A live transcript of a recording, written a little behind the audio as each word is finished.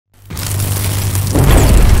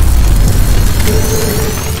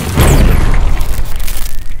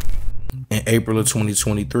April of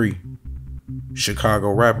 2023,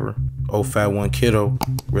 Chicago rapper 051 Kiddo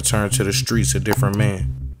returned to the streets a different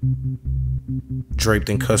man. Draped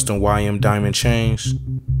in custom YM diamond chains,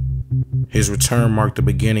 his return marked the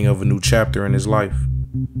beginning of a new chapter in his life.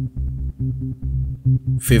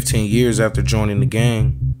 15 years after joining the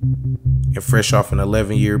gang, and fresh off an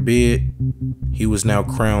 11-year bid, he was now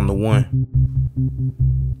crowned the one.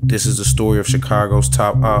 This is the story of Chicago's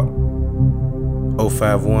top op,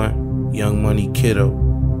 051 Young Money Kiddo.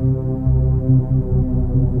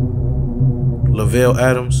 Lavelle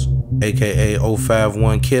Adams, aka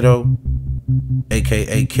 051 Kiddo,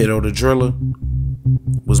 aka Kiddo the Driller,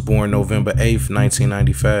 was born November 8th,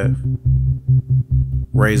 1995.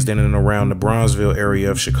 Raised in and around the Bronzeville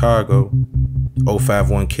area of Chicago,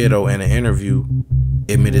 051 Kiddo in an interview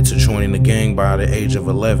admitted to joining the gang by the age of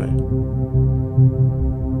 11.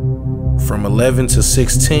 From 11 to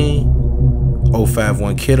 16,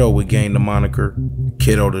 051 Kiddo would gain the moniker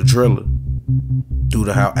Kiddo the Driller due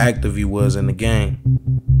to how active he was in the gang.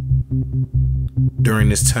 During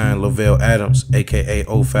this time, Lavelle Adams, aka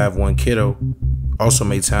 051 Kiddo, also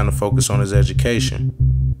made time to focus on his education,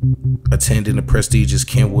 attending the prestigious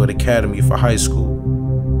Kentwood Academy for high school.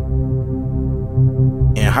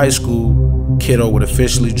 In high school, Kiddo would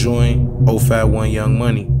officially join 051 Young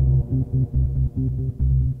Money.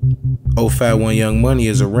 051 Young Money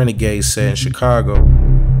is a renegade set in Chicago,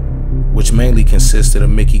 which mainly consisted of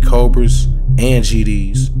Mickey Cobras and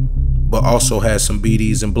GDs, but also had some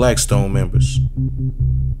BDs and Blackstone members.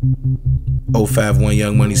 051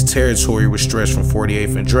 Young Money's territory was stretched from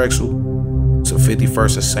 48th and Drexel to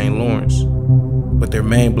 51st and St. Lawrence, with their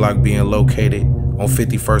main block being located on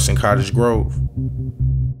 51st and Cottage Grove.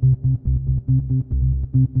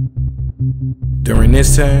 During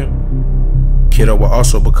this time, Kiddo would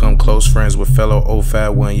also become close friends with fellow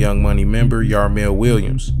 051 Young Money member Yarmel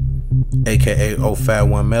Williams, aka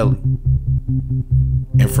 051 Melly.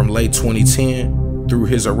 And from late 2010 through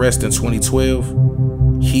his arrest in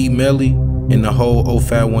 2012, he, Melly, and the whole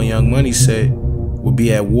 051 Young Money set would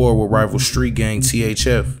be at war with rival street gang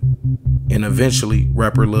THF, and eventually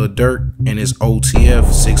rapper Lil Durk and his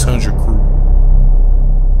OTF 600 crew.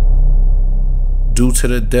 Due to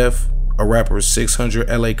the death of rapper 600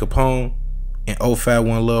 LA Capone and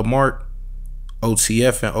 051 Lil Mark,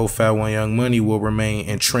 OTF and 051 Young Money will remain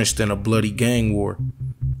entrenched in a bloody gang war,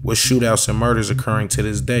 with shootouts and murders occurring to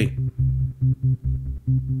this day.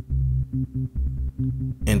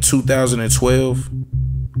 In 2012,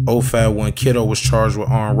 051 Kiddo was charged with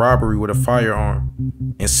armed robbery with a firearm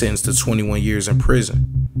and sentenced to 21 years in prison.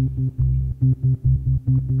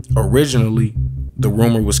 Originally, the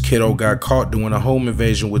rumor was Kiddo got caught doing a home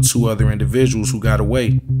invasion with two other individuals who got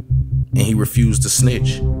away, and he refused to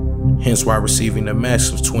snitch, hence why receiving the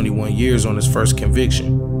max of 21 years on his first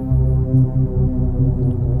conviction.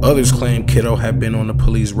 Others claim Kiddo had been on the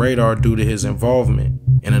police radar due to his involvement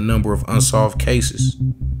in a number of unsolved cases,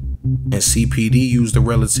 and CPD used a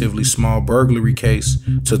relatively small burglary case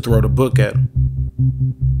to throw the book at him.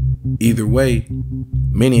 Either way,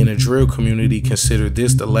 many in the drill community consider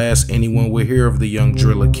this the last anyone would hear of the young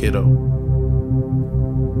driller Kiddo.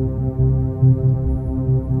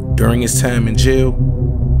 During his time in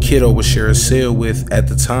jail, Kiddo would share a cell with, at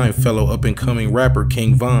the time, fellow up-and-coming rapper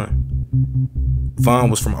King Von.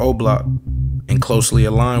 Von was from O Block and closely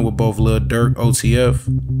aligned with both Lil Durk OTF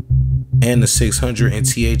and the 600 and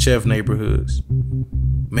THF neighborhoods,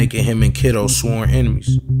 making him and Kiddo sworn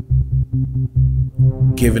enemies.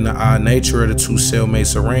 Given the odd nature of the two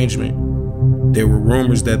cellmates arrangement, there were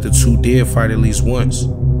rumors that the two did fight at least once,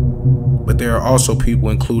 but there are also people,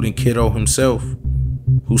 including Kiddo himself,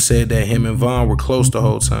 who said that him and Von were close the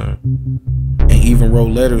whole time, and even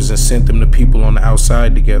wrote letters and sent them to people on the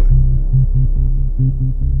outside together.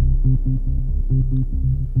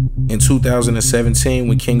 In 2017,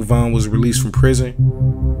 when King Von was released from prison,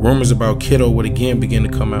 rumors about Kiddo would again begin to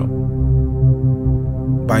come out.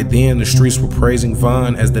 By then, the streets were praising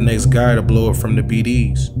Von as the next guy to blow up from the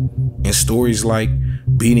BDs, and stories like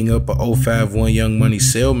beating up a 051 Young Money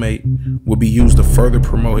cellmate would be used to further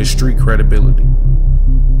promote his street credibility.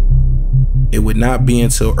 It would not be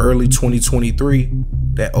until early 2023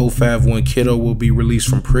 that 051 Kiddo will be released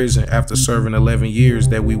from prison after serving 11 years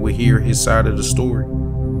that we would hear his side of the story.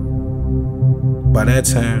 By that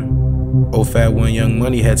time, 051 Young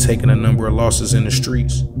Money had taken a number of losses in the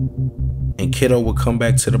streets, and Kiddo would come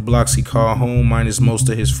back to the blocks he called home minus most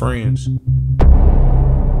of his friends.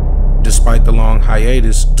 Despite the long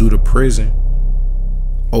hiatus due to prison,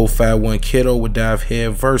 051 Kiddo would dive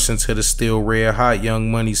headfirst into the still red hot Young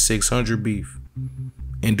Money 600 beef,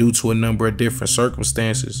 and due to a number of different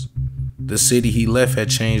circumstances, the city he left had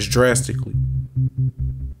changed drastically.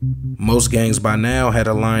 Most gangs by now had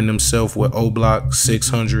aligned themselves with O Block,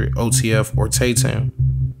 600, OTF, or Tay-Town.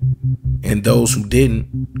 And those who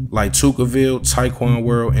didn't, like Tukaville, Taekwon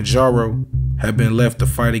World, and Jaro, had been left to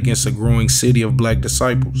fight against a growing city of black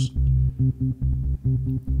disciples.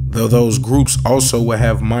 Though those groups also would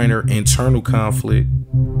have minor internal conflict,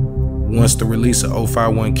 once the release of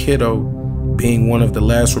 051 Kiddo, being one of the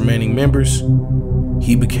last remaining members,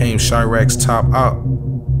 he became Chirac's top op.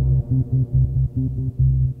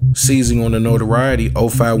 Seizing on the notoriety,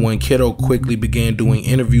 051 Kiddo quickly began doing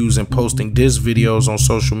interviews and posting diss videos on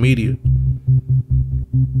social media.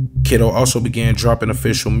 Kiddo also began dropping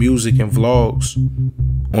official music and vlogs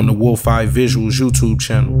on the Wolf Eye Visuals YouTube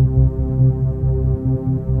channel.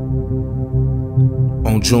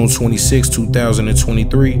 On June 26,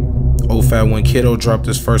 2023, 051 Kiddo dropped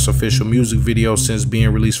his first official music video since being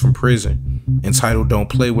released from prison, entitled Don't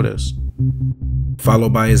Play With Us,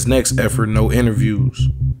 followed by his next effort, No Interviews.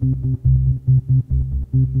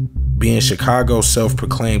 Being Chicago's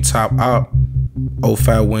self-proclaimed top op,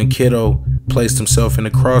 051 Kiddo placed himself in the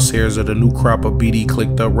crosshairs of the new crop of BD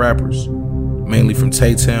clicked up rappers, mainly from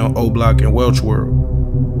Tay-Town, O Block, and Welch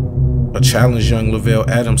World. A challenge young Lavelle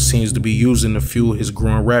Adams seems to be using to fuel his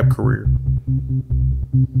growing rap career.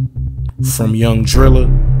 From young driller,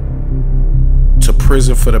 to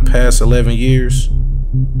prison for the past 11 years,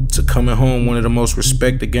 to coming home one of the most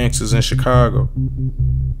respected gangsters in Chicago.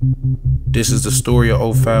 This is the story of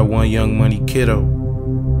 051 Young Money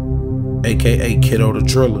Kiddo, aka Kiddo the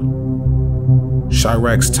Driller,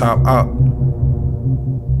 Chirac's top op.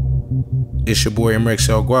 It's your boy MX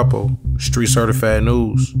El Guapo, Street Certified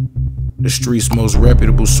News, the street's most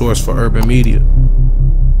reputable source for urban media.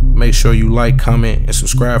 Make sure you like, comment, and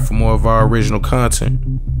subscribe for more of our original content.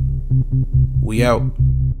 We out.